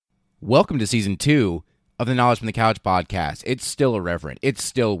Welcome to Season 2 of the Knowledge from the Couch podcast. It's still irreverent. It's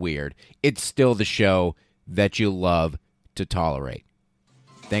still weird. It's still the show that you love to tolerate.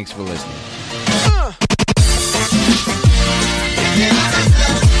 Thanks for listening.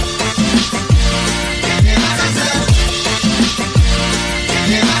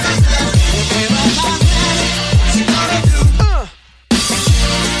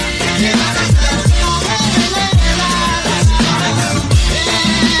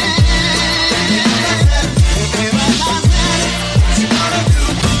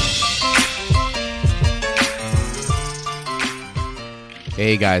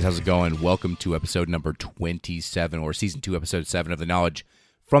 Hey guys, how's it going? Welcome to episode number 27, or season 2, episode 7 of the Knowledge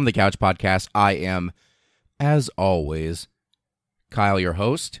from the Couch podcast. I am, as always, Kyle, your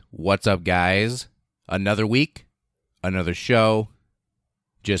host. What's up, guys? Another week, another show,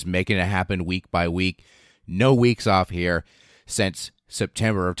 just making it happen week by week. No weeks off here since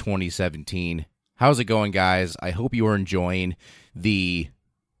September of 2017. How's it going, guys? I hope you are enjoying the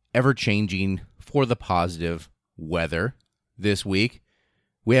ever-changing, for the positive, weather this week.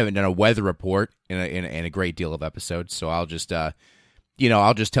 We haven't done a weather report in a great deal of episodes, so I'll just, tell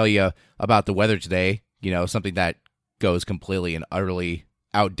you about the weather today. Something that goes completely and utterly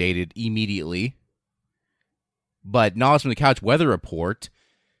outdated immediately. But Knowledge from the Couch weather report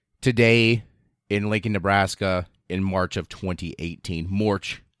today in Lincoln, Nebraska, in March of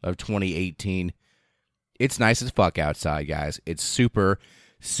 2018. It's nice as fuck outside, guys. It's super,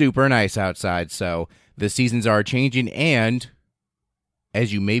 super nice outside. So the seasons are changing, and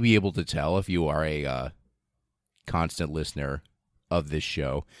as you may be able to tell if you are a constant listener of this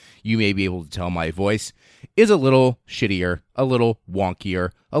show, you may be able to tell my voice is a little shittier, a little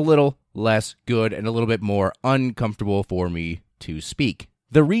wonkier, a little less good, and a little bit more uncomfortable for me to speak.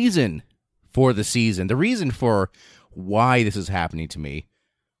 The reason for the season, the reason for why this is happening to me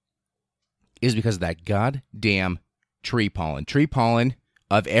is because of that goddamn tree pollen. Tree pollen,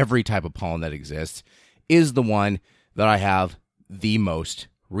 of every type of pollen that exists, is the one that I have the most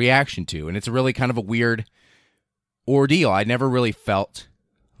reaction to. And it's really kind of a weird ordeal. I never really felt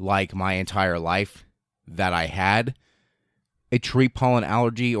like my entire life that I had a tree pollen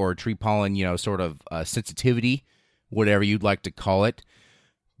allergy or a tree pollen, sort of sensitivity, whatever you'd like to call it.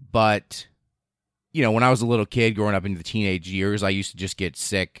 But, when I was a little kid growing up into the teenage years, I used to just get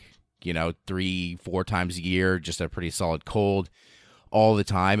sick, 3-4 times a year, just a pretty solid cold all the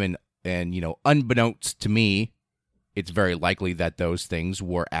time. And unbeknownst to me, it's very likely that those things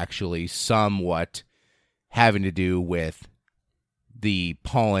were actually somewhat having to do with the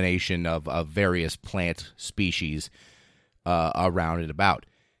pollination of various plant species around and about.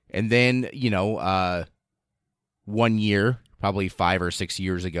 And then, 1 year, probably 5 or 6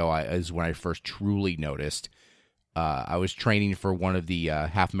 years ago, is when I first truly noticed. I was training for one of the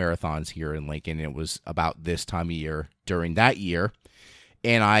half marathons here in Lincoln. And it was about this time of year during that year.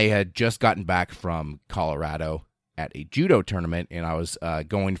 And I had just gotten back from Colorado at a judo tournament, and I was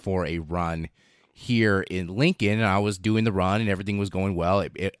going for a run here in Lincoln, and I was doing the run, and everything was going well.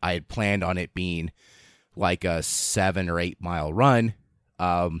 I had planned on it being like a 7 or 8 mile run,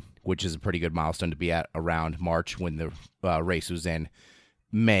 which is a pretty good milestone to be at around March when the race was in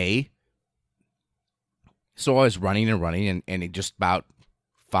May. So I was running, and it just about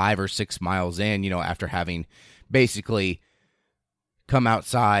 5 or 6 miles in, after having basically come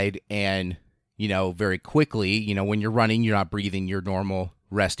outside and very quickly, when you're running, you're not breathing your normal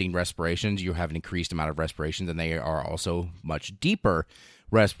resting respirations. You have an increased amount of respirations, and they are also much deeper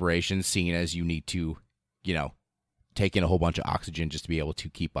respirations, seeing as you need to, take in a whole bunch of oxygen just to be able to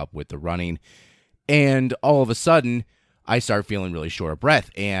keep up with the running. And all of a sudden, I start feeling really short of breath,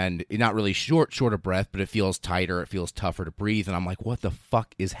 and not really short of breath, but it feels tighter, it feels tougher to breathe, and I'm like, what the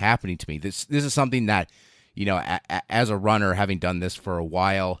fuck is happening to me? This is something that, as a runner, having done this for a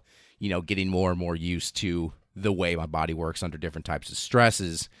while, getting more and more used to the way my body works under different types of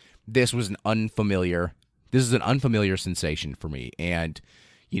stresses, this is an unfamiliar sensation for me. And,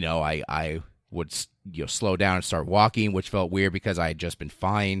 I would, slow down and start walking, which felt weird because I had just been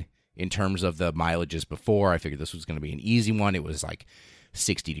fine in terms of the mileages before. I figured this was going to be an easy one. It was like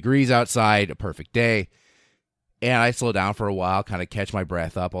 60 degrees outside, a perfect day. And I slowed down for a while, kind of catch my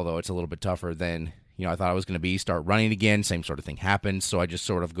breath up, although it's a little bit tougher than I thought I was going to be. Start running again, same sort of thing happens. So I just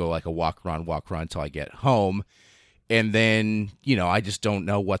sort of go like a walk, run until I get home. And then, I just don't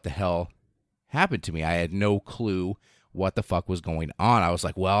know what the hell happened to me. I had no clue what the fuck was going on. I was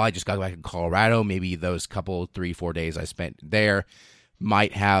like, well, I just got back in Colorado. Maybe those couple, 3-4 days I spent there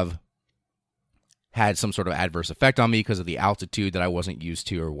might have had some sort of adverse effect on me because of the altitude that I wasn't used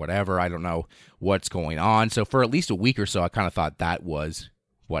to or whatever. I don't know what's going on. So for at least a week or so, I kind of thought that was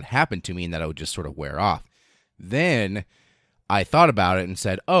what happened to me and that it would just sort of wear off. Then I thought about it and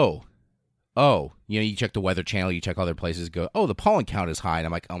said, you check the Weather Channel, you check other places, go, the pollen count is high. And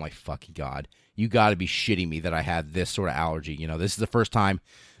I'm like, oh my fucking God, you got to be shitting me that I had this sort of allergy. This is the first time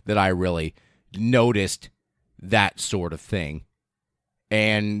that I really noticed that sort of thing.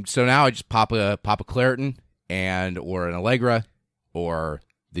 And so now I just pop a Claritin or an Allegra or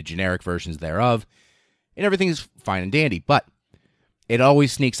the generic versions thereof, and everything's fine and dandy. But it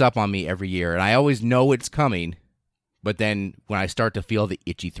always sneaks up on me every year, and I always know it's coming. But then when I start to feel the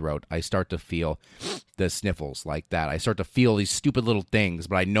itchy throat, I start to feel the sniffles like that. I start to feel these stupid little things,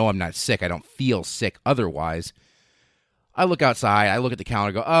 but I know I'm not sick. I don't feel sick otherwise. I look outside, I look at the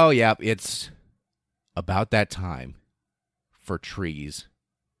calendar, go, oh, yeah, it's about that time for trees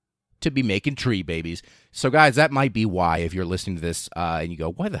to be making tree babies. So, guys, that might be why, if you're listening to this and you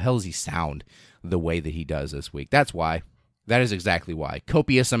go, why the hell does he sound the way that he does this week? That's why. That is exactly why.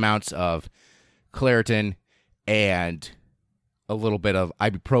 Copious amounts of Claritin and a little bit of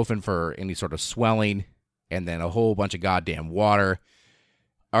ibuprofen for any sort of swelling, and then a whole bunch of goddamn water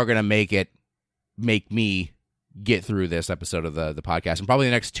are going to make me get through this episode of the podcast, and probably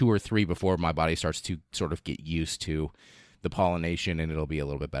the next 2 or 3 before my body starts to sort of get used to the pollination, and it'll be a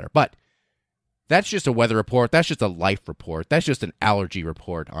little bit better. But that's just a weather report. That's just a life report. That's just an allergy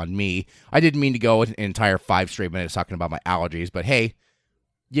report on me. I didn't mean to go an entire 5 straight minutes talking about my allergies, but hey,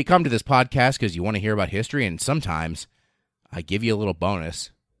 you come to this podcast because you want to hear about history, and sometimes I give you a little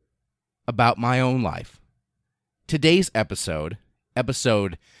bonus about my own life. Today's episode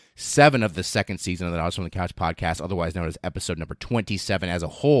 7 of the second season of the Knowledge from the Couch podcast, otherwise known as episode number 27 as a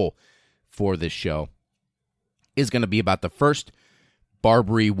whole for this show, is going to be about the first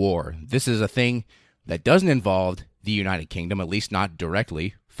Barbary War. This is a thing that doesn't involve the United Kingdom, at least not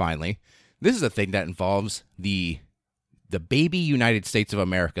directly, finally. This is a thing that involves the baby United States of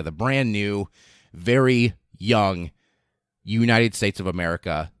America, the brand new, very young United States of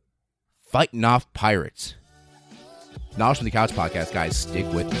America fighting off pirates. Knowledge from the Couch podcast, guys, stick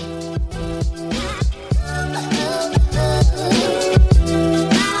with me.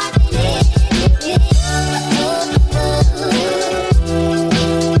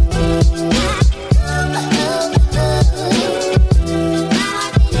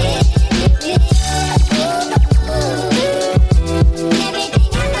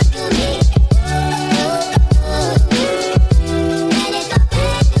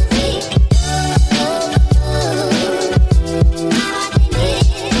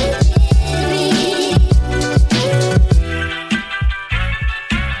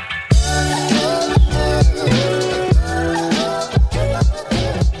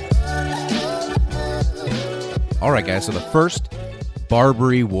 All right, guys, so the first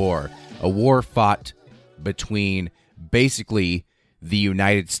Barbary War, a war fought between basically the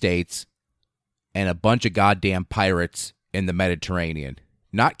United States and a bunch of goddamn pirates in the Mediterranean.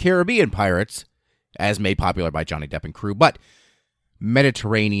 Not Caribbean pirates, as made popular by Johnny Depp and crew, but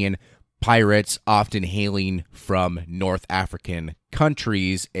Mediterranean pirates, often hailing from North African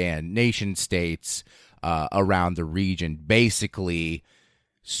countries and nation states around the region. Basically,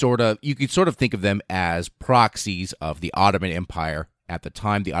 you could sort of think of them as proxies of the Ottoman Empire at the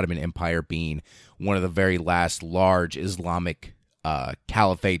time, the Ottoman Empire being one of the very last large Islamic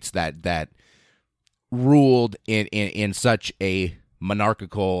caliphates that ruled in such a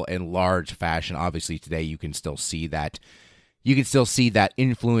monarchical and large fashion. Obviously, today you can still see that. You can still see that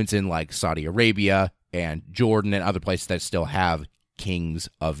influence in like Saudi Arabia and Jordan and other places that still have kings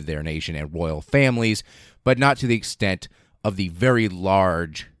of their nation and royal families, but not to the extent of the very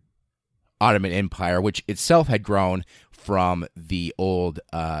large Ottoman Empire, which itself had grown from the old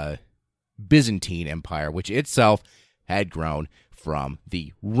Byzantine Empire, which itself had grown from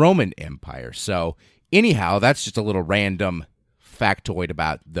the Roman Empire. So anyhow, that's just a little random factoid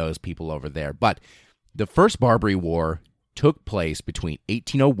about those people over there. But the first Barbary War took place between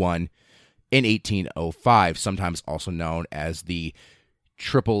 1801 and 1805, sometimes also known as the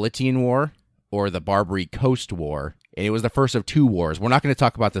Tripolitan War or the Barbary Coast War. And it was the first of 2 wars. We're not going to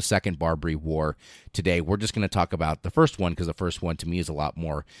talk about the second Barbary War today. We're just going to talk about the first one because the first one to me is a lot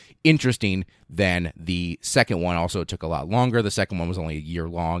more interesting than the second one. Also, it took a lot longer. The second one was only a year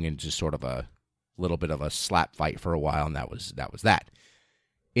long and just sort of a little bit of a slap fight for a while, and that was that.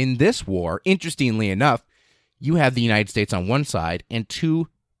 In this war, interestingly enough, you have the United States on one side and 2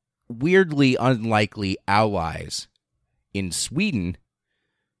 weirdly unlikely allies in Sweden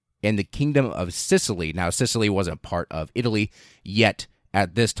and the Kingdom of Sicily. Now, Sicily wasn't part of Italy, yet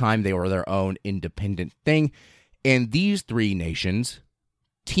at this time they were their own independent thing. And these 3 nations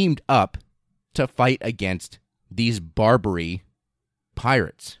teamed up to fight against these Barbary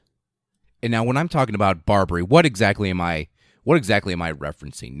pirates. And now when I'm talking about Barbary, what exactly am I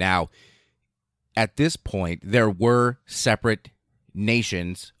referencing? Now, at this point, there were separate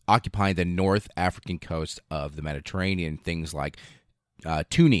nations occupying the North African coast of the Mediterranean, things like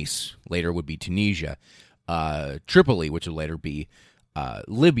Tunis, later would be Tunisia, Tripoli, which would later be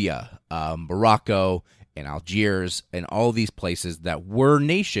Libya, Morocco, and Algiers, and all these places that were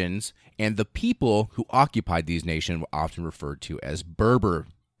nations, and the people who occupied these nations were often referred to as Berber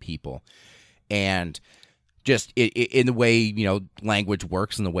people. And just in the way, language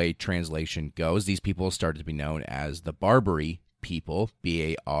works and the way translation goes, these people started to be known as the Barbary people,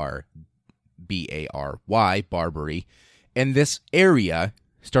 B-A-R-B-A-R-Y, Barbary, and this area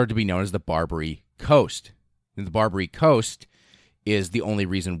started to be known as the Barbary Coast. And the Barbary Coast is the only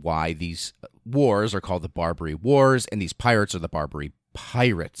reason why these wars are called the Barbary Wars, and these pirates are the Barbary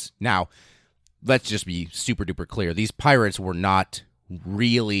Pirates. Now, let's just be super duper clear. These pirates were not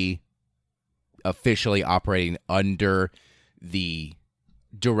really officially operating under the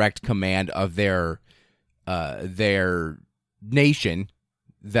direct command of their nation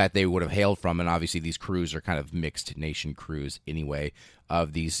that they would have hailed from, and obviously these crews are kind of mixed nation crews anyway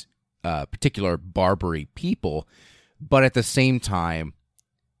of these particular Barbary people. But at the same time,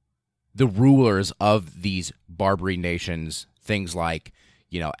 the rulers of these Barbary nations, things like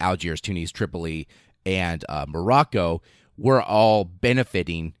Algiers, Tunis, Tripoli, and Morocco, were all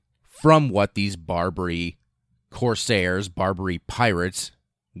benefiting from what these Barbary corsairs, Barbary pirates,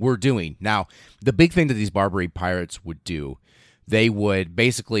 were doing. Now, the big thing that these Barbary pirates would do, they would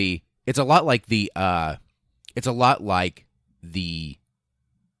basically, it's a lot like the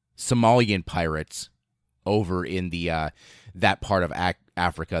Somalian pirates over in the that part of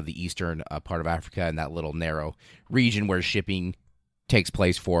Africa, the eastern part of Africa, and that little narrow region where shipping takes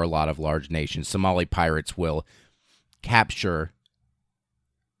place for a lot of large nations. Somali pirates will capture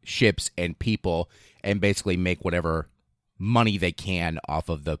ships and people and basically make whatever money they can off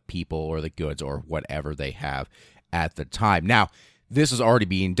of the people or the goods or whatever they have at the time. Now, this is already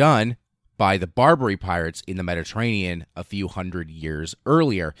being done by the Barbary pirates in the Mediterranean a few hundred years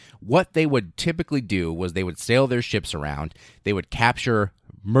earlier. What they would typically do was they would sail their ships around, they would capture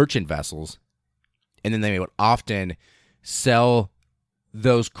merchant vessels, and then they would often sell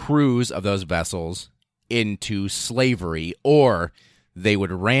those crews of those vessels into slavery, or they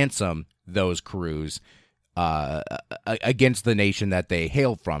would ransom those crews against the nation that they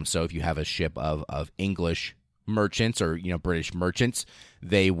hailed from. So if you have a ship of English merchants or British merchants,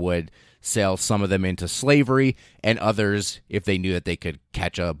 they would sell some of them into slavery, and others, if they knew that they could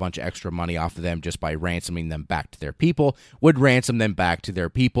catch a bunch of extra money off of them just by ransoming them back to their people, would ransom them back to their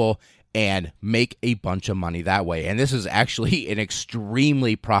people and make a bunch of money that way. And this is actually an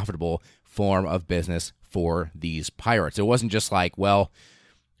extremely profitable form of business for these pirates. It wasn't just like, well,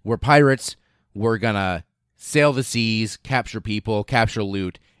 we're pirates, we're gonna sail the seas, capture people, capture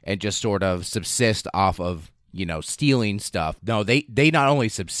loot, and just sort of subsist off of, stealing stuff. No, they not only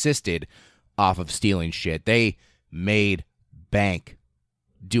subsisted off of stealing shit, they made bank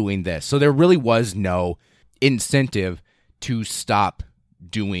doing this. So there really was no incentive to stop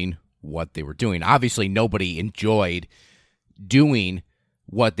doing what they were doing. Obviously, nobody enjoyed doing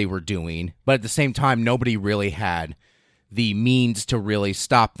what they were doing, but at the same time, nobody really had the means to really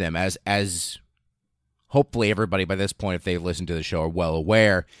stop them. As hopefully everybody by this point, if they've listened to the show, are well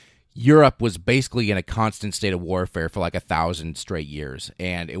aware, Europe was basically in a constant state of warfare for like 1,000 straight years.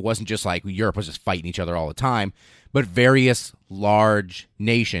 And it wasn't just like Europe was just fighting each other all the time, but various large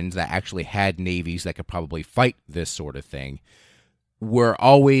nations that actually had navies that could probably fight this sort of thing were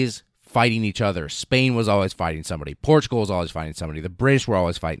always fighting each other. Spain was always fighting somebody. Portugal was always fighting somebody. The British were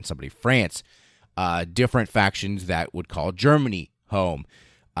always fighting somebody. France, different factions that would call Germany home.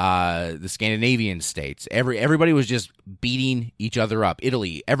 The Scandinavian states. Everybody was just beating each other up.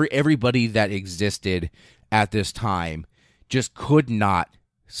 Italy, everybody that existed at this time just could not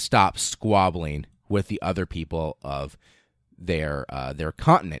stop squabbling with the other people of their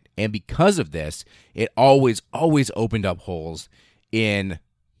continent. And because of this, it always opened up holes in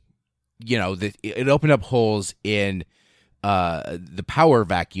it opened up holes in the power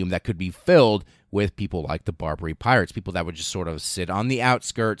vacuum that could be filled with people like the Barbary pirates, people that would just sort of sit on the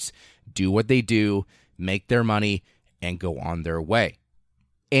outskirts, do what they do, make their money, and go on their way.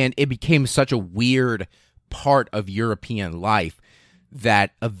 And it became such a weird part of European life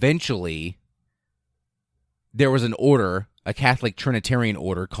that eventually there was an order, a Catholic Trinitarian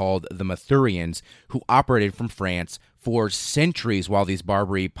order called the Mathurians, who operated from France for centuries while these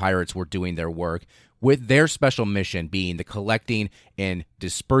Barbary pirates were doing their work, with their special mission being the collecting and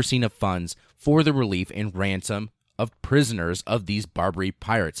dispersing of funds for the relief and ransom of prisoners of these Barbary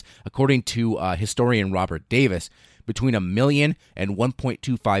pirates. According to historian Robert Davis, between 1 million and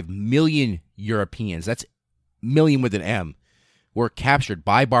 1.25 million Europeans, that's million with an M, were captured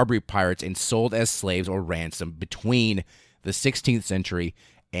by Barbary pirates and sold as slaves or ransom between the 16th century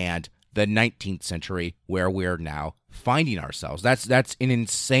and the 19th century, where we're now finding ourselves. That's an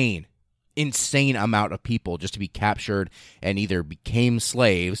insane amount of people just to be captured and either became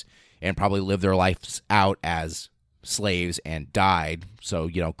slaves and probably lived their lives out as slaves and died. So,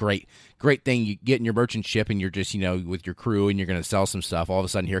 great thing. You get in your merchant ship and you're just, with your crew and you're going to sell some stuff. All of a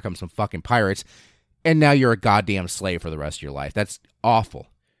sudden, here comes some fucking pirates. And now you're a goddamn slave for the rest of your life. That's awful.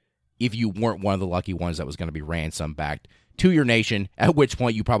 If you weren't one of the lucky ones that was going to be ransomed back to your nation, at which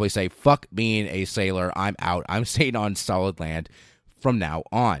point you probably say, fuck being a sailor, I'm out. I'm staying on solid land from now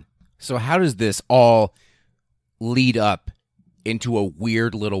on. So how does this all lead up into a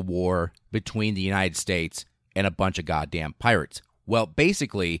weird little war between the United States and a bunch of goddamn pirates? Well,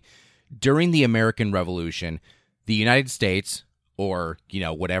 basically, during the American Revolution, the United States, or,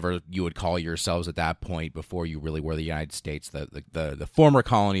 whatever you would call yourselves at that point before you really were the United States, the former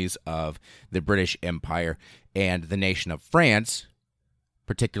colonies of the British Empire and the nation of France,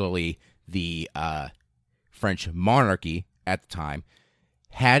 particularly the French monarchy at the time,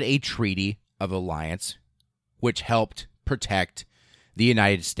 had a treaty of alliance which helped protect the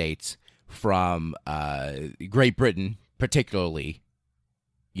United States from Great Britain, particularly,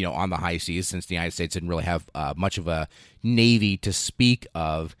 on the high seas, since the United States didn't really have much of a navy to speak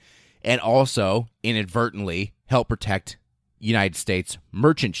of, and also inadvertently help protect United States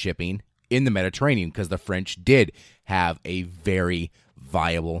merchant shipping in the Mediterranean, because the French did have a very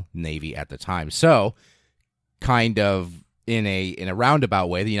viable navy at the time. So, kind of in a roundabout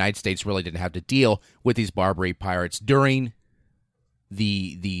way, the United States really didn't have to deal with these Barbary pirates during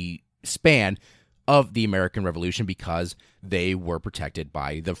the span of the American Revolution, because they were protected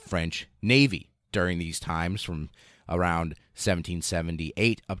by the French Navy during these times from around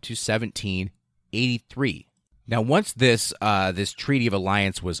 1778 up to 1783. Now, once this Treaty of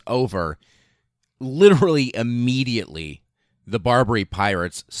Alliance was over, literally immediately, the Barbary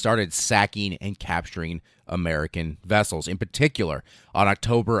pirates started sacking and capturing American vessels. In particular, on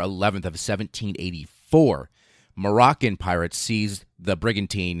October 11th of 1784, Moroccan pirates seized the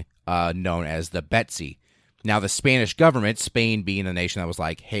brigantine known as the Betsy. Now, the Spanish government, Spain being a nation that was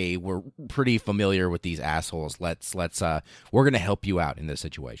like, hey, we're pretty familiar with these assholes. We're going to help you out in this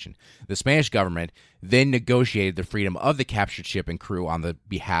situation. The Spanish government then negotiated the freedom of the captured ship and crew on the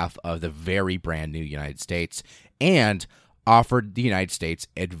behalf of the very brand new United States, and offered the United States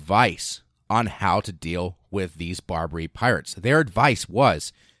advice on how to deal with these Barbary pirates. Their advice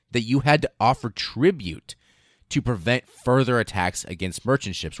was that you had to offer tribute to prevent further attacks against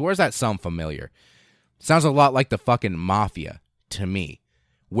merchant ships. Where does that sound familiar? Sounds a lot like the fucking mafia to me,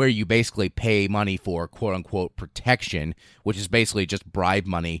 where you basically pay money for quote-unquote protection, which is basically just bribe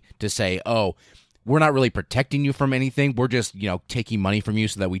money to say, oh, we're not really protecting you from anything. We're just, taking money from you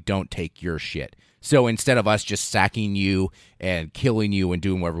so that we don't take your shit. So instead of us just sacking you and killing you and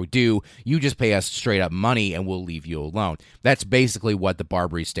doing whatever we do, you just pay us straight up money and we'll leave you alone. That's basically what the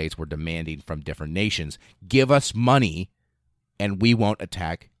Barbary states were demanding from different nations. Give us money and we won't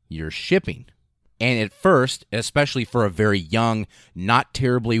attack your shipping. And at first, especially for a very young, not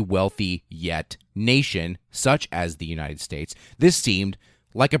terribly wealthy yet nation such as the United States, this seemed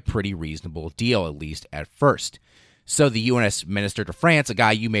like a pretty reasonable deal, at least at first. So the U.S. minister to France, a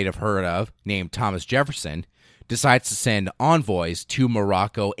guy you may have heard of named Thomas Jefferson, decides to send envoys to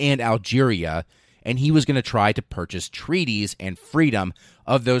Morocco and Algeria, and he was going to try to purchase treaties and freedom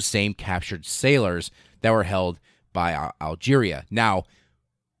of those same captured sailors that were held by Algeria. Now,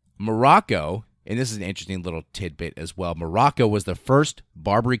 Morocco, and this is an interesting little tidbit as well, Morocco was the first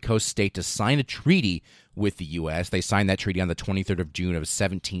Barbary Coast state to sign a treaty with the U.S. They signed that treaty on the 23rd of June of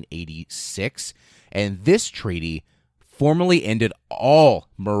 1786, and this treaty formally ended all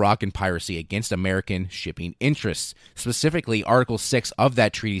Moroccan piracy against American shipping interests. Specifically, Article 6 of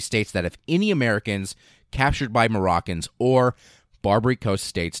that treaty states that if any Americans captured by Moroccans or Barbary Coast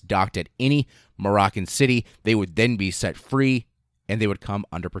states docked at any Moroccan city, they would then be set free and they would come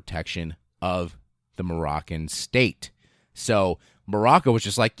under protection of the Moroccan state. So Morocco was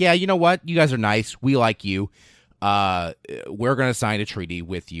just like, yeah, you know what? You guys are nice. We like you. We're going to sign a treaty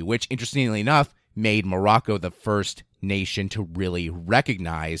with you, which, interestingly enough, made Morocco the first nation to really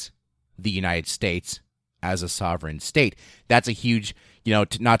recognize the United States as a sovereign state. That's a huge,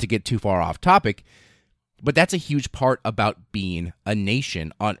 not to get too far off topic, but that's a huge part about being a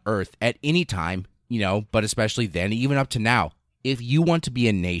nation on Earth at any time, but especially then, even up to now. If you want to be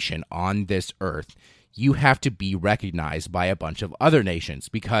a nation on this Earth, you have to be recognized by a bunch of other nations,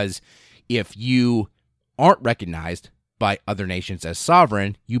 because if you aren't recognized by other nations as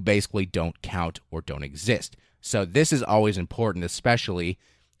sovereign, you basically don't count or don't exist. So this is always important, especially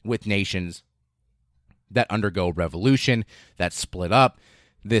with nations that undergo revolution, that split up,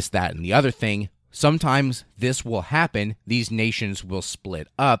 this, that, and the other thing. Sometimes this will happen. These nations will split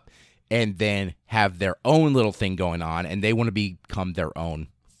up and then have their own little thing going on, and they want to become their own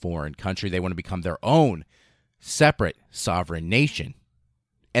foreign country. They want to become their own separate sovereign nation.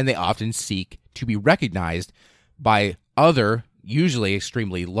 And they often seek to be recognized by other, usually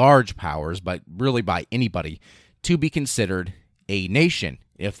extremely large powers, but really by anybody, to be considered a nation.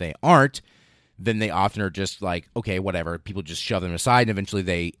 If they aren't, then they often are just like, okay, whatever. People just shove them aside, and eventually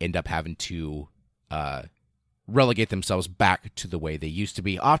they end up having to relegate themselves back to the way they used to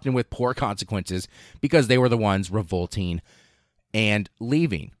be, often with poor consequences, because they were the ones revolting and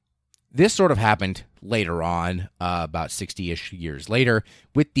leaving. This sort of happened later on, about 60-ish years later,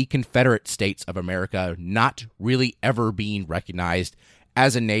 with the Confederate States of America not really ever being recognized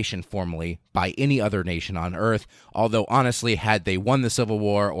as a nation formally by any other nation on earth. Although, honestly, had they won the Civil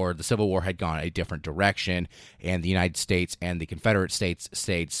War, or the Civil War had gone a different direction and the United States and the Confederate States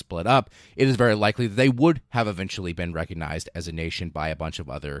stayed split up, it is very likely that they would have eventually been recognized as a nation by a bunch of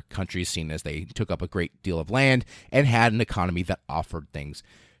other countries, seeing as they took up a great deal of land and had an economy that offered things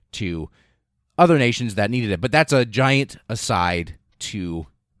to other nations that needed it. But that's a giant aside to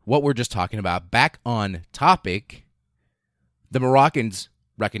what we're just talking about. Back on topic, the Moroccans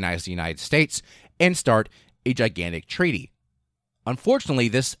recognize the United States and start a gigantic treaty. Unfortunately,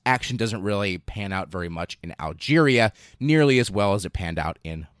 this action doesn't really pan out very much in Algeria, nearly as well as it panned out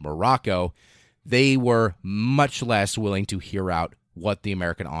in Morocco. They were much less willing to hear out what the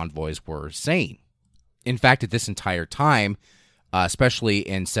American envoys were saying. In fact, at this entire time, especially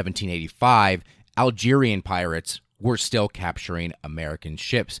in 1785, Algerian pirates were still capturing American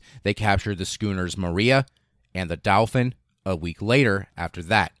ships. They captured the schooners Maria and the Dauphin a week later after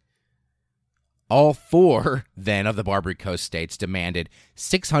that. All four, then, of the Barbary Coast states demanded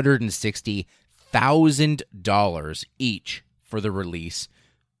 $660,000 each for the release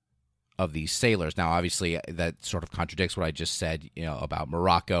of these sailors. Now, obviously, that sort of contradicts what I just said, about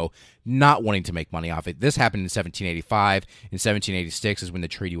Morocco not wanting to make money off it. This happened in 1785. In 1786 is when the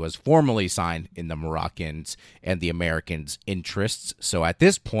treaty was formally signed in the Moroccans and the Americans' interests. So at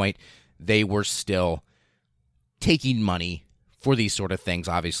this point, they were still taking money for these sort of things.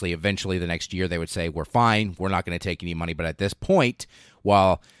 Obviously, eventually the next year they would say, we're fine, we're not going to take any money. But at this point,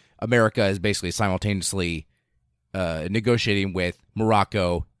 while America is basically simultaneously negotiating with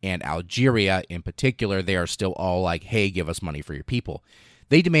Morocco and Algeria in particular, they are still all like, hey, give us money for your people.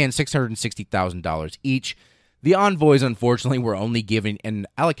 They demand $660,000 each. The envoys, unfortunately, were only given an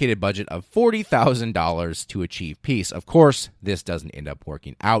allocated budget of $40,000 to achieve peace. Of course, this doesn't end up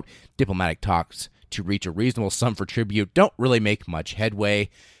working out. Diplomatic talks to reach a reasonable sum for tribute don't really make much headway,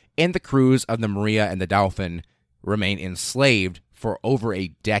 and the crews of the Maria and the Dauphin remain enslaved for over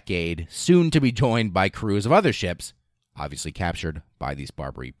a decade, soon to be joined by crews of other ships, obviously captured by these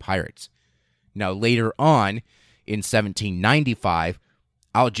Barbary pirates. Now, later on, in 1795,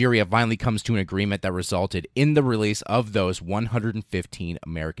 Algeria finally comes to an agreement that resulted in the release of those 115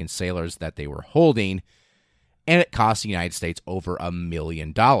 American sailors that they were holding, and it cost the United States over $1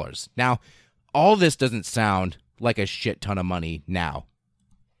 million. Now, all this doesn't sound like a shit ton of money now.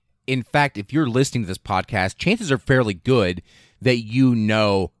 In fact, if you're listening to this podcast, chances are fairly good that you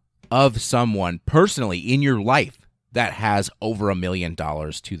know of someone personally in your life that has over $1 million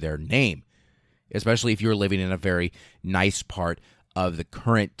to their name, especially if you're living in a very nice part of the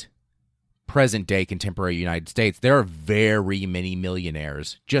current present-day contemporary United States. There are very many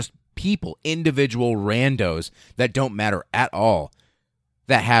millionaires, just people, individual randos that don't matter at all,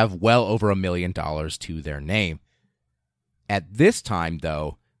 that have well over $1 million to their name. At this time,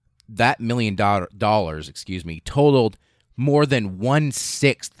 though, that $1 million, totaled more than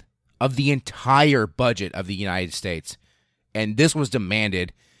 1/6 of the entire budget of the United States, and this was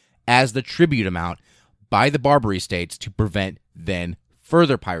demanded as the tribute amount by the Barbary states to prevent then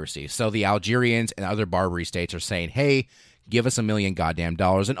further piracy. So the Algerians and other Barbary states are saying, hey, give us $1 million goddamn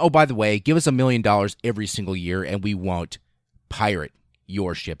dollars, and oh, by the way, give us $1 million every single year, and we won't pirate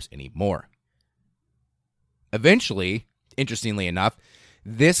your ships anymore. Eventually, interestingly enough,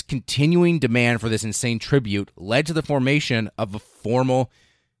 this continuing demand for this insane tribute led to the formation of a formal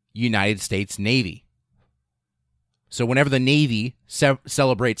United States Navy. So whenever the Navy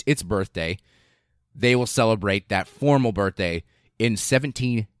celebrates its birthday, they will celebrate that formal birthday in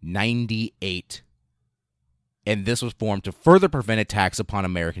 1798. And this was formed to further prevent attacks upon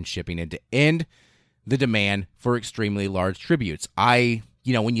American shipping and to end the demand for extremely large tributes. When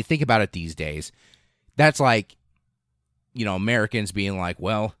you think about it these days, that's like, Americans being like,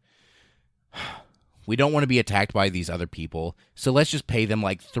 well, we don't want to be attacked by these other people, so let's just pay them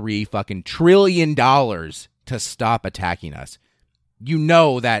like $3 trillion to stop attacking us. You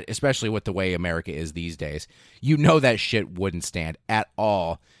know that, especially with the way America is these days, that shit wouldn't stand at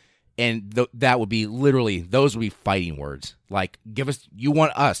all. And that would be literally, those would be fighting words. Like, you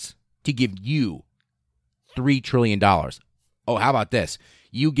want us to give you $3 trillion. Oh, how about this?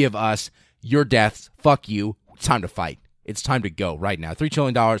 You give us your deaths. Fuck you. It's time to fight. It's time to go right now. $3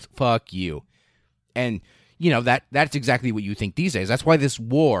 trillion. Fuck you. And, that's exactly what you think these days. That's why this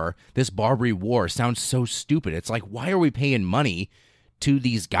war, this Barbary war, sounds so stupid. It's like, why are we paying money to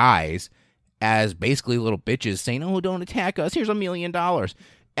these guys as basically little bitches saying, oh, don't attack us. Here's $1 million.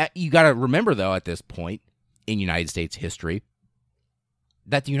 You got to remember, though, at this point in United States history,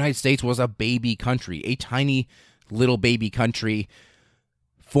 that the United States was a baby country, a tiny little baby country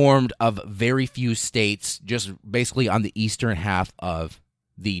formed of very few states, just basically on the eastern half of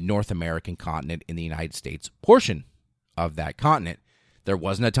the North American continent in the United States portion of that continent. There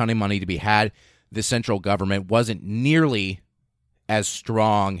wasn't a ton of money to be had. The central government wasn't nearly as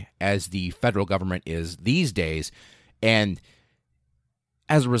strong as the federal government is these days. And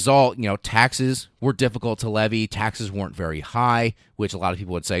as a result, taxes were difficult to levy. Taxes weren't very high, which a lot of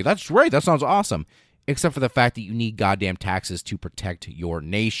people would say, that's great, that sounds awesome. Except for the fact that you need goddamn taxes to protect your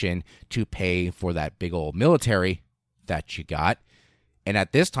nation, to pay for that big old military that you got. And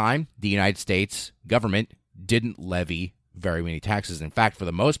at this time, the United States government didn't levy very many taxes. In fact, for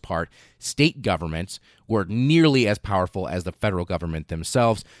the most part, state governments were nearly as powerful as the federal government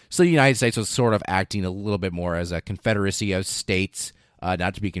themselves. So the United States was sort of acting a little bit more as a confederacy of states,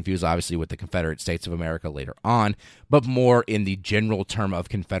 not to be confused, obviously, with the Confederate States of America later on, but more in the general term of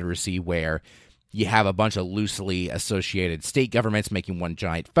confederacy, where you have a bunch of loosely associated state governments making one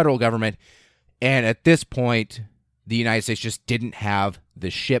giant federal government. And at this point, the United States just didn't have the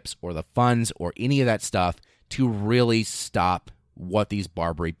ships or the funds or any of that stuff to really stop what these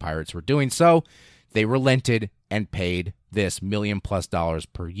Barbary pirates were doing. So they relented and paid this $1 million+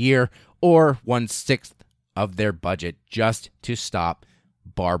 per year, or 1/6 of their budget, just to stop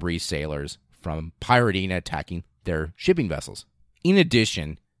Barbary sailors from pirating and attacking their shipping vessels. In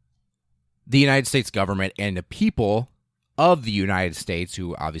addition, the United States government and the people of the United States,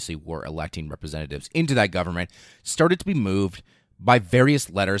 who obviously were electing representatives into that government, started to be moved by various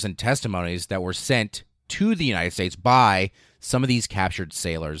letters and testimonies that were sent to the United States by some of these captured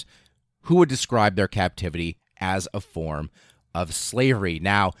sailors, who would describe their captivity as a form of slavery.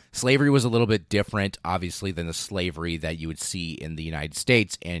 Now, slavery was a little bit different, obviously, than the slavery that you would see in the United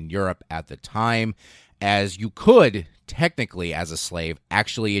States and Europe at the time, as you could, technically, as a slave,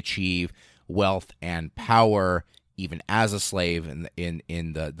 actually achieve wealth and power even as a slave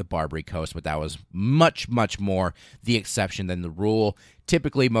in the Barbary Coast, but that was much, much more the exception than the rule.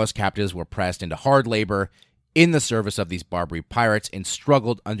 Typically, most captives were pressed into hard labor in the service of these Barbary pirates and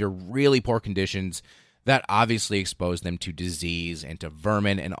struggled under really poor conditions that obviously exposed them to disease and to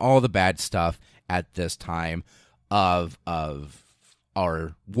vermin and all the bad stuff at this time of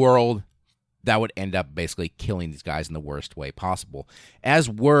our world that would end up basically killing these guys in the worst way possible. As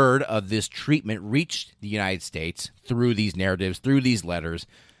word of this treatment reached the United States through these narratives, through these letters,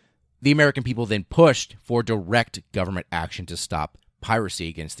 the American people then pushed for direct government action to stop piracy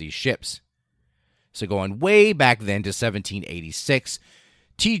against these ships. So going way back then to 1786,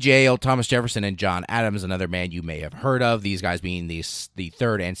 T.J. Thomas Jefferson and John Adams, another man you may have heard of, these guys being the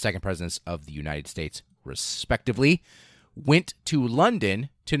third and second presidents of the United States, respectively, went to London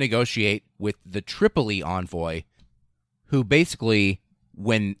to negotiate with the Tripoli envoy, who basically,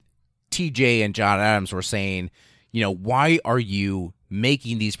 when TJ and John Adams were saying, why are you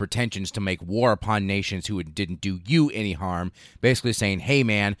making these pretensions to make war upon nations who didn't do you any harm, basically saying, hey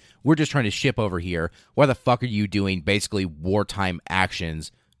man, we're just trying to ship over here. Why the fuck are you doing basically wartime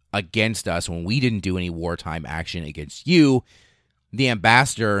actions against us when we didn't do any wartime action against you? The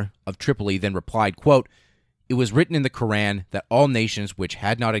ambassador of Tripoli then replied, quote, "It was written in the Quran that all nations which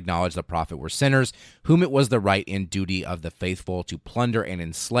had not acknowledged the Prophet were sinners, whom it was the right and duty of the faithful to plunder and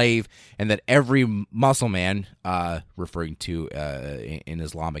enslave, and that every Mussulman," referring to an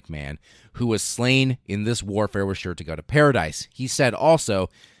Islamic man, "who was slain in this warfare was sure to go to paradise." He said also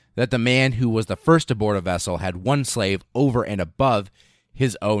that the man who was the first aboard a vessel had one slave over and above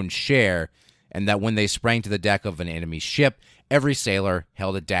his own share, and that when they sprang to the deck of an enemy's ship, every sailor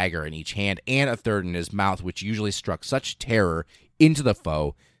held a dagger in each hand and a third in his mouth, which usually struck such terror into the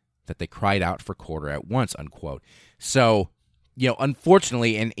foe that they cried out for quarter at once, unquote. So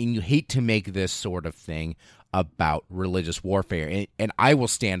unfortunately, and you hate to make this sort of thing about religious warfare, and I will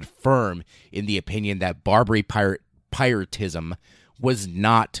stand firm in the opinion that Barbary piratism was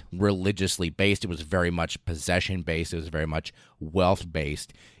not religiously based. It was very much possession-based. It was very much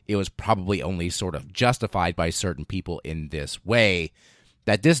wealth-based. It was probably only sort of justified by certain people in this way,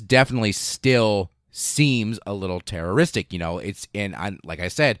 that this definitely still seems a little terroristic. Like I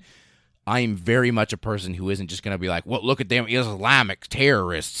said, I am very much a person who isn't just going to be like, well, look at them Islamic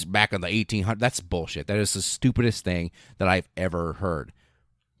terrorists back in the 1800s. That's bullshit. That is the stupidest thing that I've ever heard.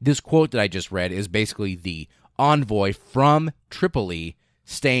 This quote that I just read is basically the envoy from Tripoli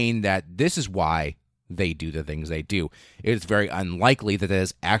saying that this is why they do the things they do. It is very unlikely that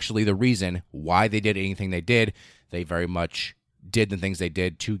is actually the reason why they did anything they did. They very much did the things they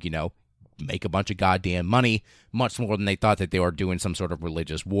did to, make a bunch of goddamn money, much more than they thought that they were doing some sort of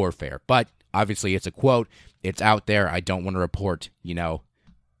religious warfare. But obviously it's a quote. It's out there. I don't want to report,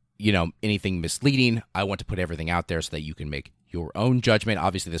 anything misleading. I want to put everything out there so that you can make your own judgment.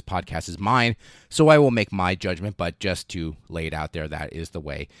 Obviously this podcast is mine, so I will make my judgment, but just to lay it out there, that is the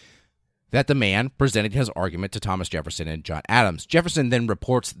way that the man presented his argument to Thomas Jefferson and John Adams. Jefferson then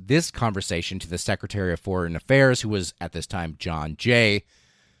reports this conversation to the Secretary of Foreign Affairs, who was at this time John Jay,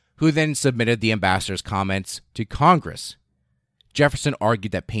 who then submitted the ambassador's comments to Congress. Jefferson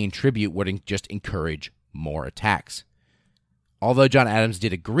argued that paying tribute would just encourage more attacks. Although John Adams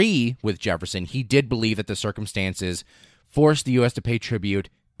did agree with Jefferson, he did believe that the circumstances forced the U.S. to pay tribute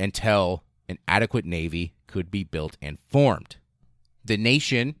until an adequate navy could be built and formed. The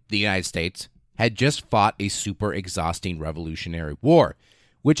nation, the United States, had just fought a super exhausting Revolutionary War,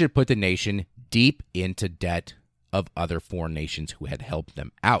 which had put the nation deep into debt of other foreign nations who had helped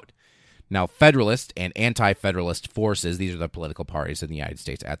them out. Now, Federalist and anti-Federalist forces, these are the political parties in the United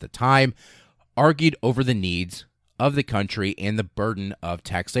States at the time, argued over the needs of the country and the burden of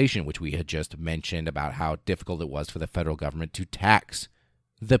taxation, which we had just mentioned about how difficult it was for the federal government to tax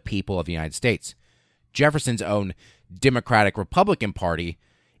the people of the United States. Jefferson's own Democratic Republican Party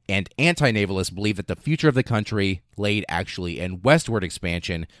and anti-navalists believed that the future of the country laid actually in westward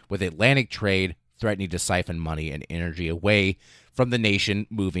expansion, with Atlantic trade threatening to siphon money and energy away from the nation,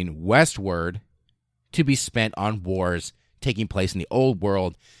 moving westward to be spent on wars taking place in the old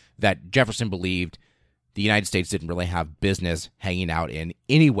world that Jefferson believed the United States didn't really have business hanging out in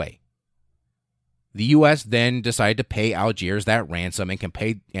anyway. The U.S. then decided to pay Algiers that ransom and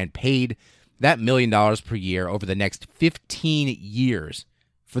paid that $1 million per year over the next 15 years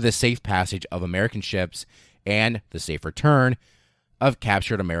for the safe passage of American ships and the safe return of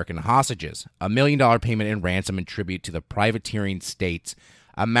captured American hostages. $1 million payment in ransom and tribute to the privateering states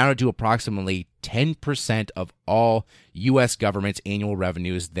amounted to approximately 10% of all U.S. government's annual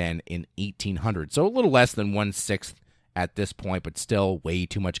revenues then in 1800. So a little less than 1/6 at this point, but still way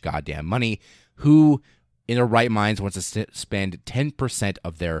too much goddamn money. Who in their right minds wants to spend 10%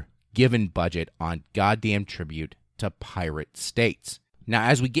 of their given budget on goddamn tribute to pirate states? Now,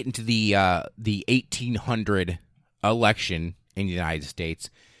 as we get into the 1800 election in the United States,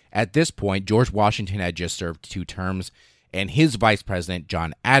 at this point, George Washington had just served 2 terms, and his vice president,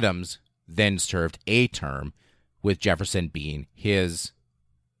 John Adams, then served a term, with Jefferson being his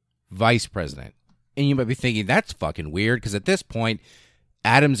vice president. And you might be thinking, that's fucking weird, because at this point,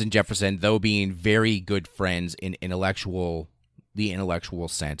 Adams and Jefferson, though being very good friends in the intellectual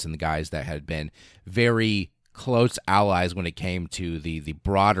sense, and the guys that had been very close allies when it came to the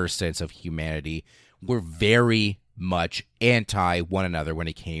broader sense of humanity, were very much anti one another when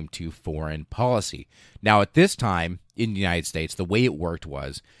it came to foreign policy. Now, at this time in the United States, the way it worked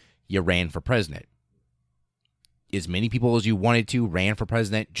was you ran for president. As many people as you wanted to ran for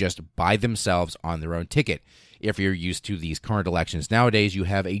president just by themselves on their own ticket. If you're used to these current elections nowadays, you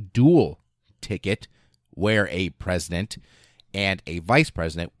have a dual ticket where a president and a vice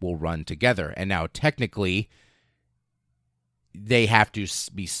president will run together. And now, technically, they have to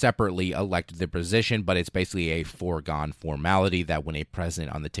be separately elected to the position, but it's basically a foregone formality that when a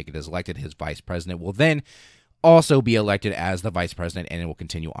president on the ticket is elected, his vice president will then also be elected as the vice president, and it will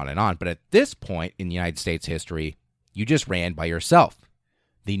continue on and on. But at this point in United States history, you just ran by yourself.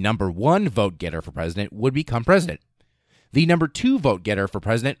 The number 1 vote getter for president would become president. The number 2 vote getter for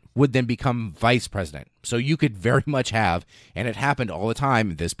president would then become vice president. So you could very much have, and it happened all the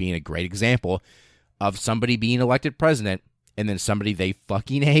time, this being a great example, of somebody being elected president and then somebody they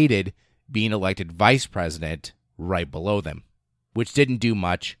fucking hated being elected vice president right below them, which didn't do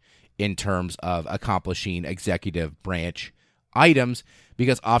much in terms of accomplishing executive branch items,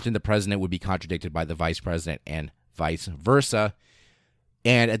 because often the president would be contradicted by the vice president and vice versa.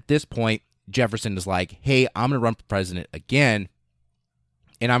 And at this point, Jefferson is like, hey, I'm going to run for president again,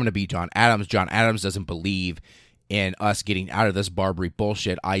 and I'm going to beat John Adams. John Adams doesn't believe in us getting out of this Barbary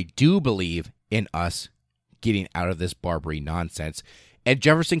bullshit. I do believe in us getting out of this Barbary nonsense. And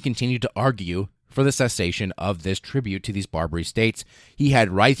Jefferson continued to argue for the cessation of this tribute to these Barbary states. He had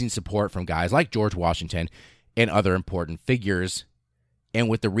rising support from guys like George Washington and other important figures. And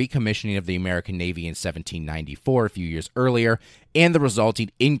with the recommissioning of the American Navy in 1794, a few years earlier, and the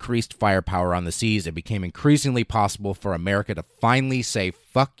resulting increased firepower on the seas, it became increasingly possible for America to finally say,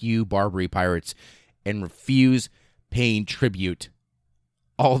 fuck you, Barbary pirates, and refuse paying tribute.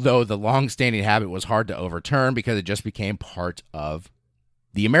 Although the long-standing habit was hard to overturn because it just became part of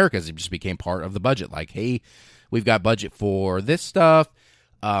the Americas. It just became part of the budget. Like, hey, we've got budget for this stuff.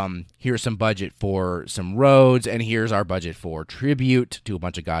 Here's some budget for some roads, and here's our budget for tribute to a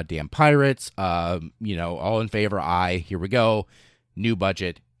bunch of goddamn pirates. All in favor, aye, here we go. New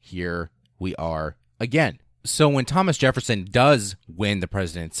budget, here we are again. So when Thomas Jefferson does win the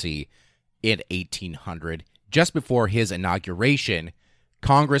presidency in 1800, just before his inauguration,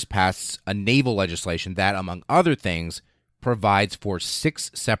 Congress passed a naval legislation that, among other things, provides for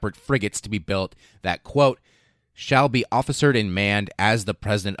 6 separate frigates to be built that, quote, shall be officered and manned as the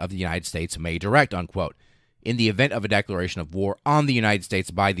President of the United States may direct, unquote. In the event of a declaration of war on the United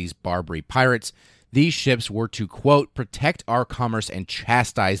States by these Barbary pirates, these ships were to, quote, protect our commerce and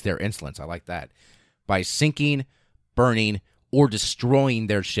chastise their insolence. I like that. By sinking, burning, or destroying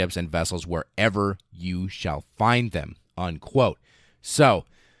their ships and vessels wherever you shall find them, unquote. So,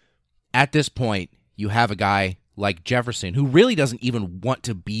 at this point, you have a guy like Jefferson, who really doesn't even want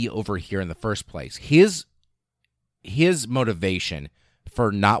to be over here in the first place. His motivation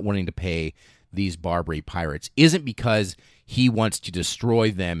for not wanting to pay these Barbary pirates isn't because he wants to destroy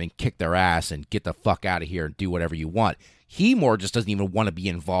them and kick their ass and get the fuck out of here and do whatever you want. He more just doesn't even want to be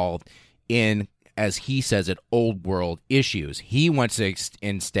involved in, as he says it, old world issues. He wants to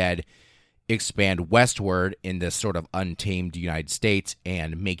instead expand westward in this sort of untamed United States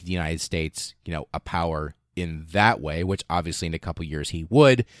and make the United States, a power in that way, which obviously in a couple years he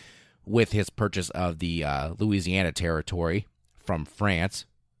would, with his purchase of the Louisiana territory from France.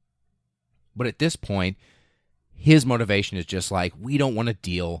 But at this point, his motivation is just like, we don't want to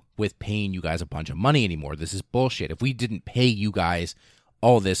deal with paying you guys a bunch of money anymore. This is bullshit. If we didn't pay you guys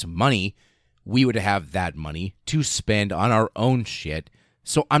all this money, we would have that money to spend on our own shit,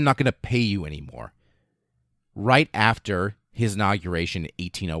 so I'm not going to pay you anymore. Right after his inauguration in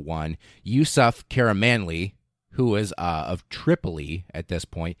 1801, Yusuf Karamanli, who was of Tripoli at this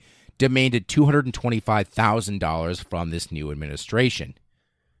point, demanded $225,000 from this new administration.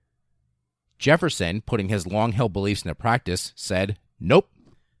 Jefferson, putting his long-held beliefs into practice, said, nope,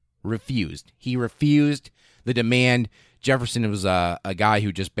 refused. He refused the demand. Jefferson was a guy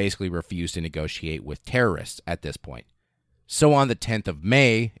who just basically refused to negotiate with terrorists at this point. So on the 10th of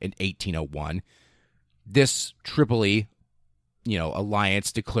May in 1801, this Tripoli,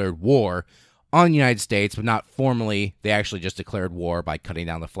 alliance declared war on the United States, but not formally. They actually just declared war by cutting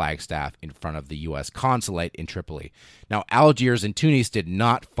down the flagstaff in front of the U.S. consulate in Tripoli. Now, Algiers and Tunis did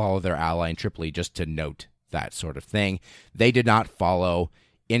not follow their ally in Tripoli, just to note that sort of thing. They did not follow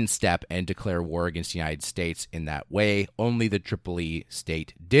in step and declare war against the United States in that way. Only the Tripoli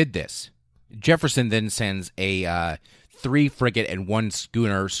state did this. Jefferson then sends a 3-frigate and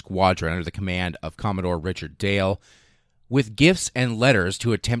 1-schooner squadron under the command of Commodore Richard Dale with gifts and letters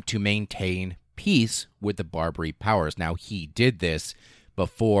to attempt to maintain peace with the Barbary powers. Now, he did this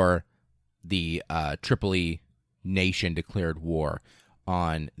before the Tripoli nation declared war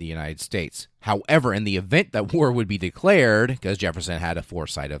on the United States. However, in the event that war would be declared, because Jefferson had a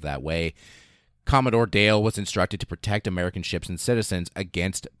foresight of that way, Commodore Dale was instructed to protect American ships and citizens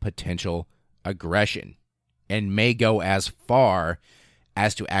against potential aggression, and may go as far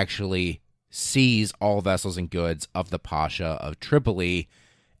as to actually seize all vessels and goods of the Pasha of Tripoli,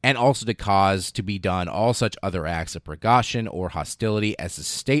 and also to cause to be done all such other acts of precaution or hostility as the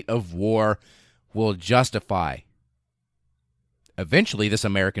state of war will justify. Eventually, this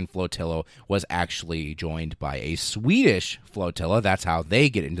American flotilla was actually joined by a Swedish flotilla. That's how they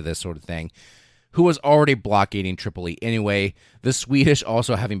get into this sort of thing, who was already blockading Tripoli anyway, the Swedish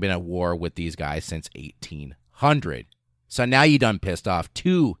also having been at war with these guys since 1800. So now you done pissed off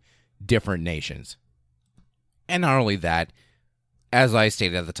 2 different nations. And not only that, as I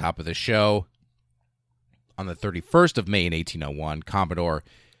stated at the top of the show, on the 31st of May in 1801, Commodore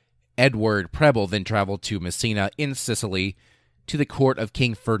Edward Preble then traveled to Messina in Sicily to the court of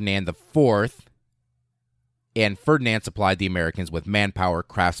King Ferdinand IV, and Ferdinand supplied the Americans with manpower,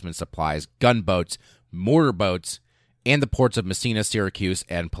 craftsmen supplies, gunboats, mortar boats, and the ports of Messina, Syracuse,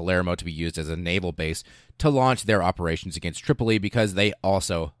 and Palermo to be used as a naval base to launch their operations against Tripoli because they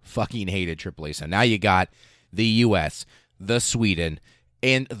also fucking hated Tripoli. So now you got the U.S., the Sweden,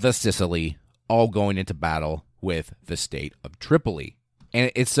 and the Sicily all going into battle with the state of Tripoli.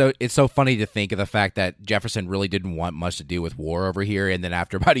 And it's so funny to think of the fact that Jefferson really didn't want much to do with war over here, and then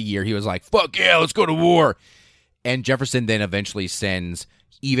after about a year, he was like, fuck yeah, let's go to war. And Jefferson then eventually sends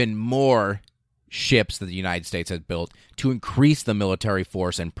even more ships that the United States had built to increase the military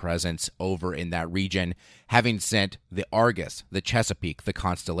force and presence over in that region, having sent the Argus, the Chesapeake, the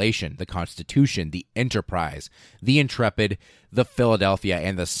Constellation, the Constitution, the Enterprise, the Intrepid, the Philadelphia,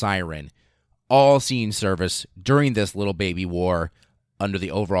 and the Siren, all seeing service during this little baby war under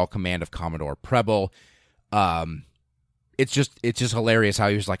the overall command of Commodore Preble. It's just hilarious how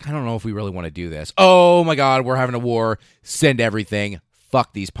he was like, I don't know if we really want to do this. Oh my God, we're having a war. Send everything.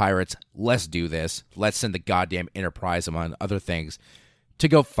 Fuck these pirates. Let's do this. Let's send the goddamn Enterprise, among other things, to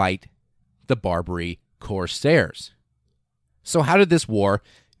go fight the Barbary Corsairs. So how did this war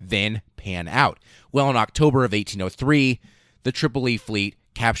then pan out? Well, in October of 1803, the Tripoli fleet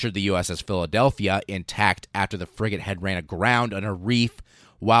captured the USS Philadelphia intact after the frigate had ran aground on a reef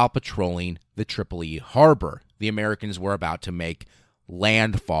while patrolling the Tripoli harbor. The Americans were about to make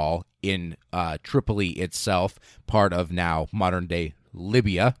landfall in Tripoli itself, part of now modern-day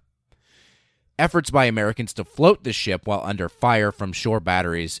Libya. Efforts by Americans to float the ship while under fire from shore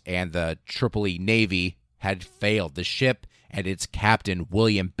batteries and the Tripoli Navy had failed. The ship and its captain,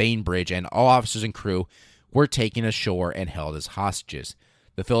 William Bainbridge, and all officers and crew were taken ashore and held as hostages.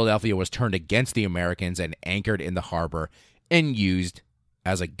 The Philadelphia was turned against the Americans and anchored in the harbor and used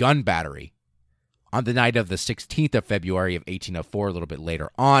as a gun battery. On the night of the 16th of February of 1804, a little bit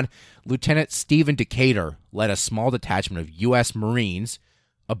later on, Lieutenant Stephen Decatur led a small detachment of U.S. Marines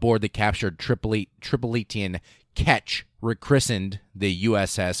aboard the captured Tripolitan ketch, rechristened the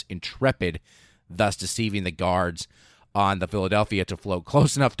USS Intrepid, thus deceiving the guards on the Philadelphia to float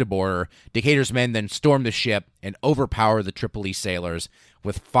close enough to board her. Decatur's men then stormed the ship and overpowered the Tripoli sailors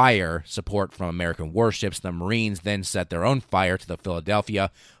with fire support from American warships. The Marines then set their own fire to the Philadelphia,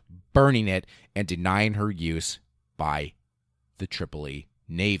 burning it and denying her use by the Tripoli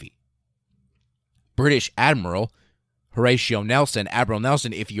Navy. British Admiral Horatio Nelson, Admiral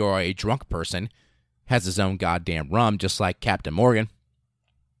Nelson, if you're a drunk person, has his own goddamn rum, just like Captain Morgan,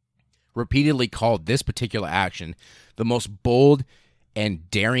 repeatedly called this particular action the most bold and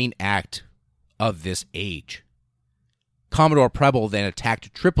daring act of this age. Commodore Preble then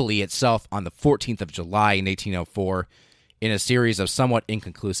attacked Tripoli itself on the 14th of July in 1804 in a series of somewhat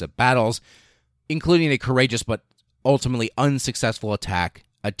inconclusive battles, including a courageous but ultimately unsuccessful attack,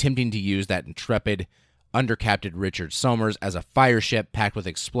 attempting to use that Intrepid under Captain Richard Somers as a fire ship packed with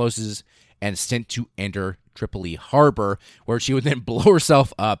explosives and sent to enter Tripoli harbor, where she would then blow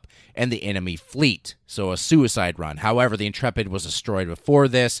herself up and the enemy fleet. So a suicide run. However, the Intrepid was destroyed before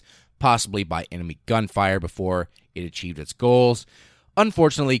this, possibly by enemy gunfire before it achieved its goals,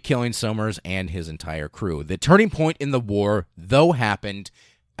 unfortunately killing Somers and his entire crew. The turning point in the war, though, happened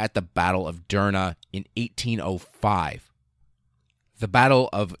at the Battle of Derna in 1805. The Battle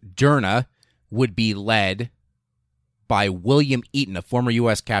of Derna would be led by William Eaton, a former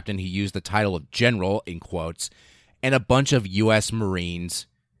U.S. captain who used the title of general, in quotes, and a bunch of U.S. Marines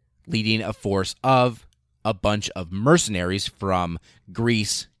leading a force of a bunch of mercenaries from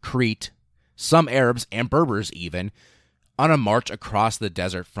Greece, Crete, some Arabs and Berbers even, on a march across the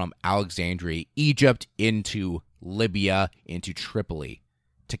desert from Alexandria, Egypt, into Libya, into Tripoli,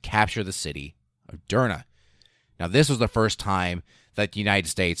 to capture the city of Derna. Now, this was the first time that the United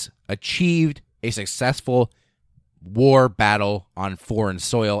States achieved a successful war battle on foreign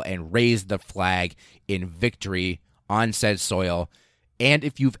soil and raised the flag in victory on said soil. And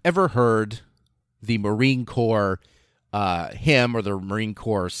if you've ever heard the Marine Corps hymn or the Marine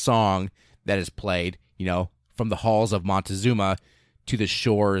Corps song that is played, from the halls of Montezuma to the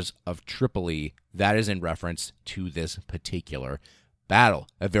shores of Tripoli, that is in reference to this particular battle,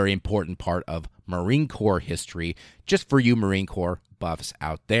 a very important part of Marine Corps history, just for you Marine Corps buffs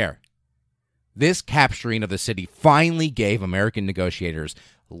out there. This capturing of the city finally gave American negotiators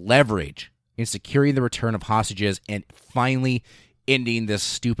leverage in securing the return of hostages and finally ending this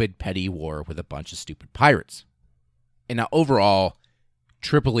stupid petty war with a bunch of stupid pirates. And now overall,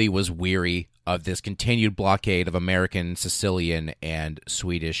 Tripoli was weary of this continued blockade of American, Sicilian, and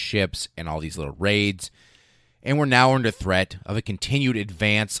Swedish ships and all these little raids, and we're now under threat of a continued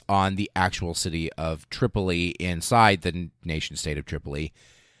advance on the actual city of Tripoli inside the nation-state of Tripoli.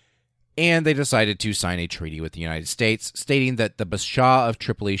 And they decided to sign a treaty with the United States, stating that the Bashaw of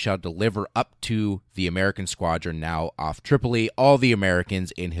Tripoli shall deliver up to the American squadron now off Tripoli all the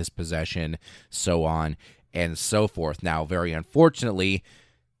Americans in his possession, so on and so forth. Now, very unfortunately,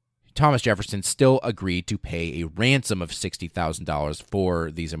 Thomas Jefferson still agreed to pay a ransom of $60,000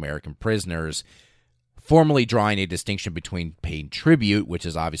 for these American prisoners, formally drawing a distinction between paying tribute, which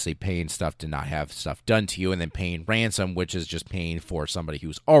is obviously paying stuff to not have stuff done to you, and then paying ransom, which is just paying for somebody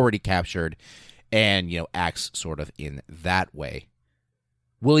who's already captured and, acts sort of in that way.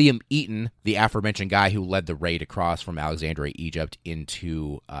 William Eaton, the aforementioned guy who led the raid across from Alexandria, Egypt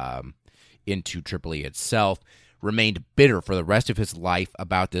into Tripoli itself, remained bitter for the rest of his life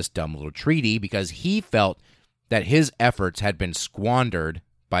about this dumb little treaty because he felt that his efforts had been squandered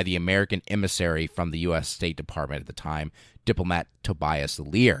by the American emissary from the U.S. State Department at the time, diplomat Tobias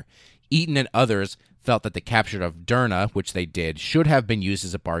Lear. Eaton and others felt that the capture of Derna, which they did, should have been used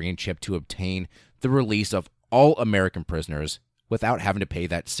as a bargaining chip to obtain the release of all American prisoners without having to pay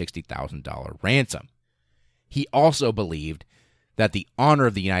that $60,000 ransom. He also believed that the honor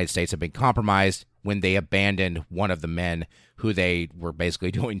of the United States had been compromised when they abandoned one of the men who they were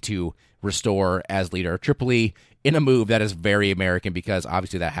basically going to restore as leader of Tripoli in a move that is very American because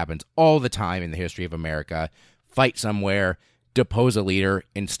obviously that happens all the time in the history of America. Fight somewhere, depose a leader,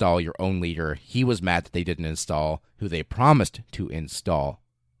 install your own leader. He was mad that they didn't install who they promised to install.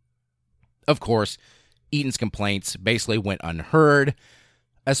 Of course, Eaton's complaints basically went unheard,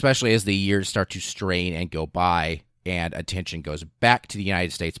 especially as the years start to strain and go by and attention goes back to the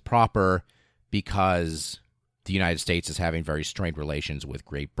United States proper because the United States is having very strained relations with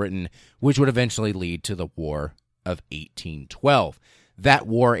Great Britain, which would eventually lead to the War of 1812. That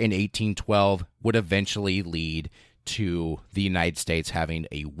war in 1812 would eventually lead to the United States having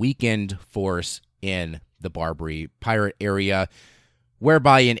a weakened force in the Barbary pirate area,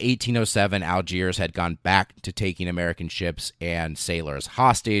 whereby in 1807 Algiers had gone back to taking American ships and sailors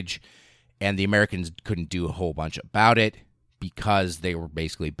hostage, and the Americans couldn't do a whole bunch about it because they were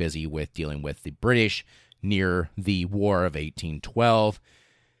basically busy with dealing with the British near the War of 1812,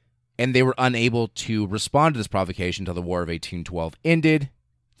 and they were unable to respond to this provocation until the War of 1812 ended.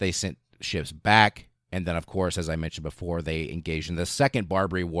 They sent ships back, and then, of course, as I mentioned before, they engaged in the Second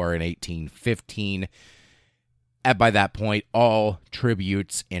Barbary War in 1815. And by that point, all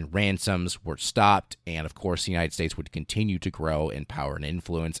tributes and ransoms were stopped, and of course, the United States would continue to grow in power and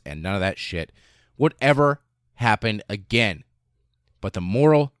influence, and none of that shit would ever happen again. But the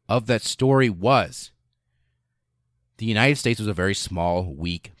moral of that story was the United States was a very small,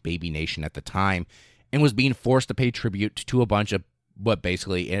 weak, baby nation at the time and was being forced to pay tribute to a bunch of what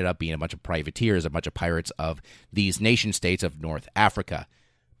basically ended up being a bunch of privateers, a bunch of pirates of these nation states of North Africa.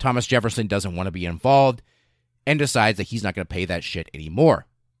 Thomas Jefferson doesn't want to be involved and decides that he's not going to pay that shit anymore.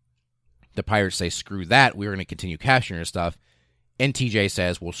 The pirates say, screw that, we're going to continue capturing your stuff. And TJ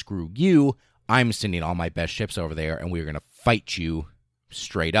says, well, screw you, I'm sending all my best ships over there, and we're going to fight you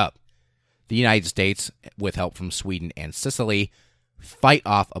straight up. The United States, with help from Sweden and Sicily, fight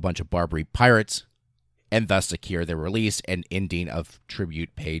off a bunch of Barbary pirates, and thus secure their release and ending of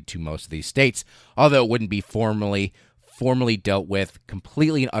tribute paid to most of these states, although it wouldn't be formally dealt with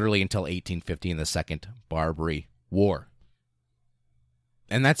completely and utterly until 1850 in the Second Barbary War.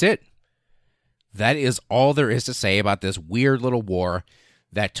 And that's it. That is all there is to say about this weird little war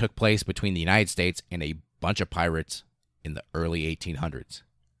that took place between the United States and a bunch of pirates in the early 1800s.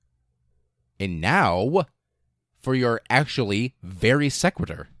 And now, for your actually very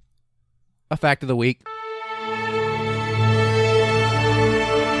sequitur, a fact of the week.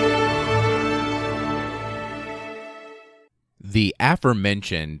 The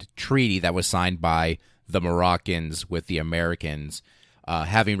aforementioned treaty that was signed by the Moroccans with the Americans,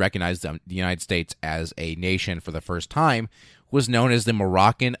 having recognized the United States as a nation for the first time, was known as the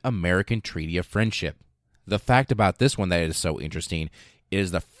Moroccan-American Treaty of Friendship. The fact about this one that is so interesting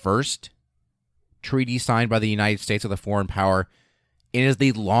is the first treaty signed by the United States with a foreign power. It is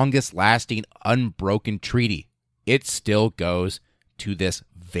the longest-lasting unbroken treaty. It still goes to this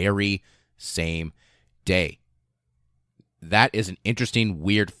very same day. That is an interesting,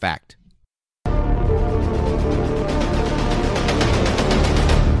 weird fact.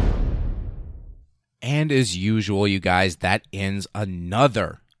 And as usual, you guys, that ends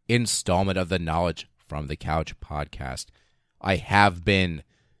another installment of the Knowledge from the Couch podcast. I have been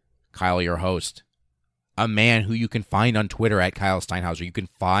Kyle, your host, a man who you can find on Twitter at Kyle Steinhauser. You can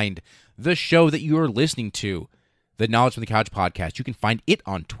find the show that you are listening to, the Knowledge from the Couch podcast. You can find it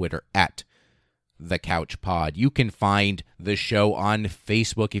on Twitter at The Couch Pod. You can find the show on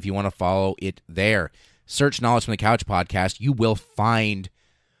Facebook if you want to follow it there. Search Knowledge from the Couch podcast. You will find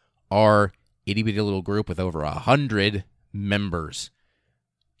our itty-bitty little group with over 100 members.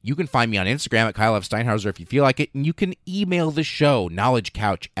 You can find me on Instagram at Kyle F. Steinhauser if you feel like it, and you can email the show,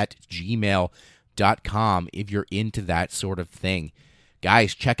 knowledgecouch@gmail.com, if you're into that sort of thing.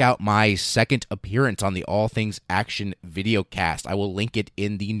 Guys, check out my second appearance on the All Things Action videocast. I will link it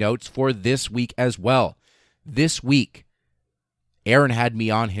in the notes for this week as well. This week, Aaron had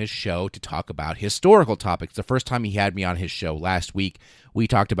me on his show to talk about historical topics. The first time he had me on his show last week, we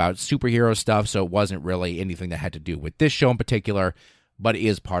talked about superhero stuff, so it wasn't really anything that had to do with this show in particular, but it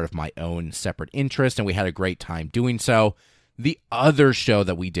is part of my own separate interest, and we had a great time doing so. The other show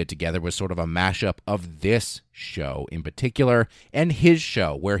that we did together was sort of a mashup of this show in particular and his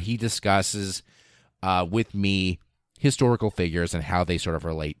show, where he discusses with me historical figures and how they sort of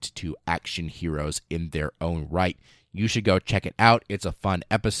relate to action heroes in their own right. You should go check it out. It's a fun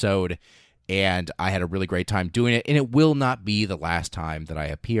episode, and I had a really great time doing it, and it will not be the last time that I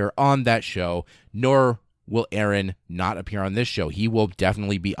appear on that show, nor will Aaron not appear on this show. He will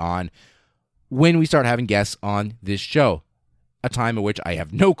definitely be on when we start having guests on this show, a time in which I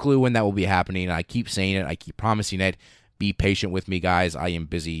have no clue when that will be happening. I keep saying it. I keep promising it. Be patient with me, guys. I am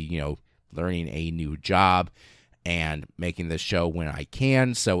busy, learning a new job and making this show when I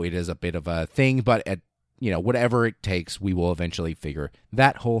can, so it is a bit of a thing, but at whatever it takes, we will eventually figure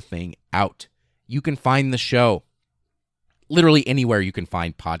that whole thing out. You can find the show literally anywhere you can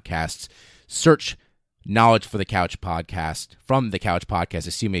find podcasts. Search Knowledge for the Couch podcast from the Couch Podcast.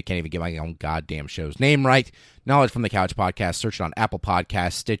 Assuming I can't even get my own goddamn show's name right. Knowledge from the Couch podcast. Search it on Apple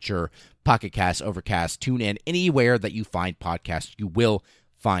Podcasts, Stitcher, Pocket Cast, Overcast, TuneIn. Anywhere that you find podcasts, you will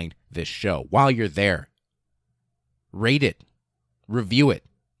find this show. While you're there, rate it, review it,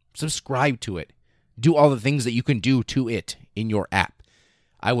 subscribe to it. Do all the things that you can do to it in your app.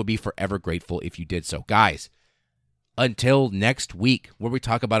 I would be forever grateful if you did so. Guys, until next week, where we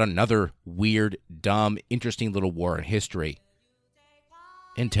talk about another weird, dumb, interesting little war in history.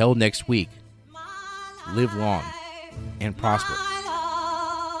 Until next week, live long and prosper.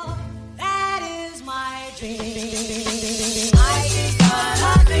 That is my dream.